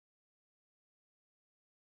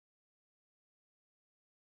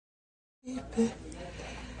Baby,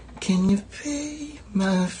 can you be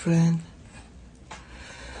my friend?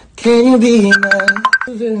 Can you be my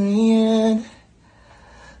very.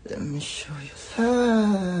 Let me show you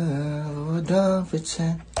love, oh, don't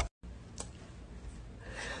pretend.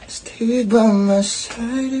 Stay by my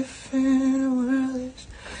side if the world is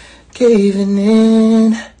caving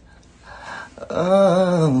in.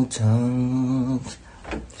 Oh,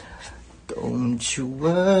 don't you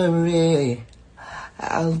worry.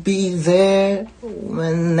 I'll be there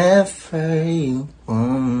whenever you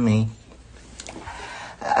want me.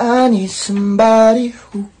 I need somebody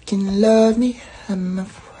who can love me at my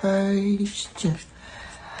worst.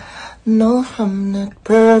 No, I'm not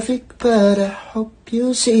perfect, but I hope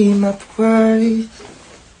you see my worth.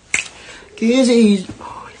 'Cause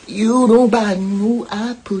you nobody know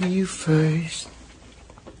I put you first.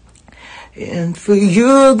 And for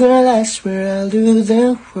you, girl, I swear I'll do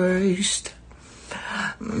the worst.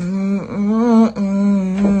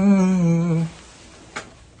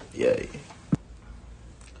 Yeah.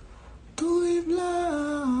 Do it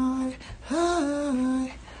blind,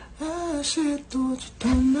 I said to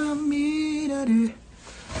turn on me.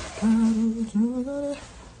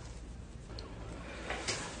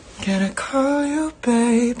 Can I call you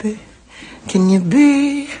baby? Can you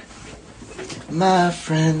be my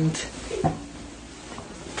friend?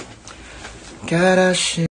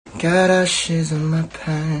 Got ashes on my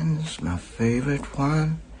pants, my favorite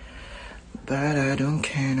one, but I don't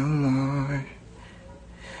care no more.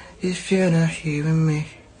 If you're not here with me,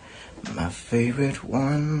 my favorite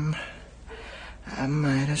one, I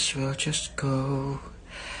might as well just go.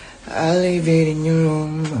 I'll leave it in your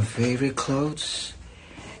room, my favorite clothes,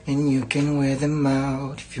 and you can wear them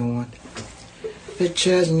out if you want. But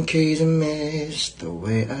just in case I miss the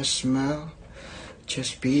way I smell,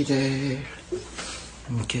 just be there.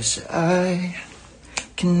 'Cause I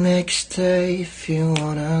can make a stay if you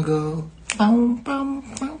wanna go.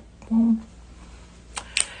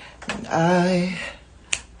 And I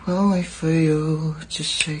will wait for you to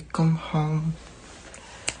say come home.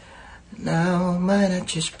 Now might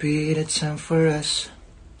not just be the time for us.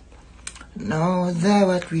 Know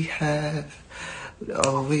that what we have would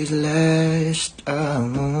always last.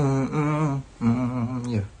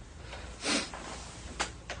 Yeah.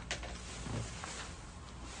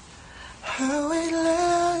 How it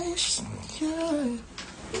lasts, yeah.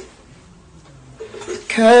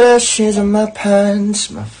 Cut ashes on my pants,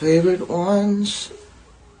 my favorite ones.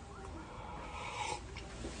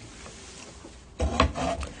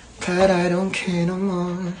 But I don't care no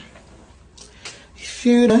more. If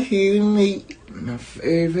you don't hear me, my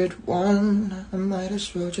favorite one, I might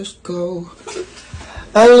as well just go.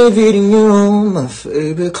 I'll leave it in your room, my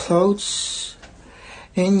favorite clothes,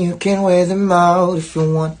 and you can wear them out if you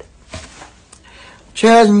want.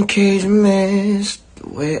 Just in case you miss the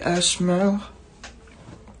way I smell.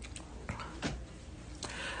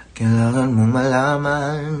 Kailangan mo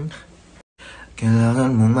malaman,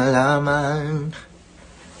 kailangan mo malaman,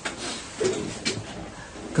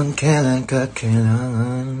 kung kailan ka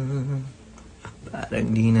kailangan. Parang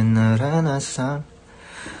di na naranasan.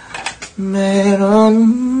 Meron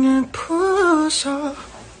ng puso,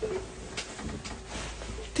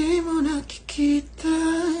 di mo nakikita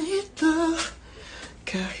ito.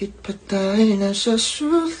 Kahit patay na sa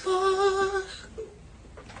sulok,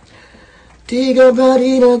 di ka ba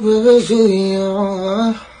rin nagpapasuyo?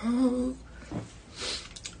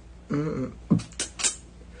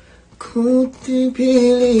 Kung di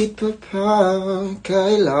pilit pa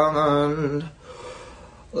kailangan,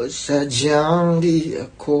 o sadyang di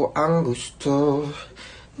ako ang gusto,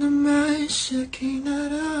 na may saking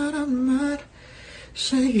nararamdaman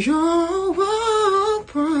sa'yo,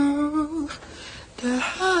 bro.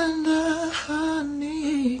 Dahan-dahan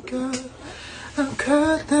ikaw ang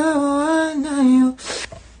katawan na yun.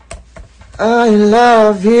 I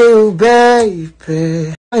love you,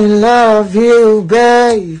 baby. I love you,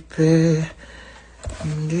 baby.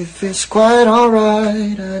 And if it's quite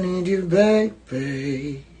alright, I need you,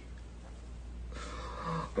 baby.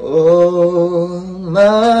 Oh,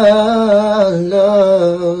 my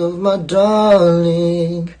love, my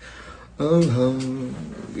darling.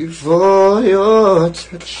 Before your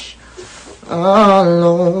touch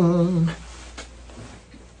alone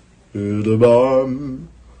is the bomb,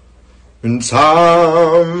 and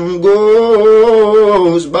time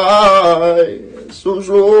goes by so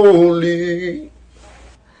slowly.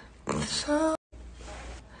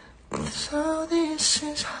 So this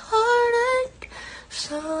is heartache.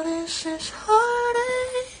 So this is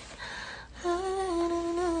heartache.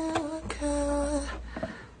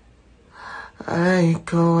 I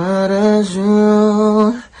go out as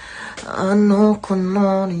you. あの子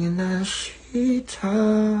のになし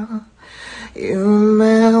た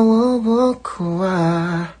夢を僕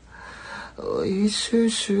は追い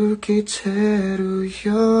続けてる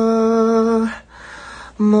よ。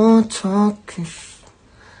もう今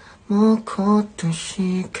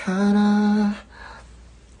年から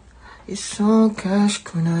忙し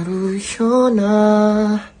くなるよう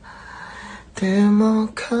な。でも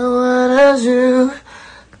変わらず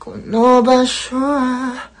この場所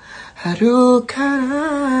はあるか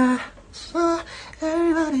ら。So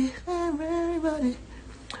everybody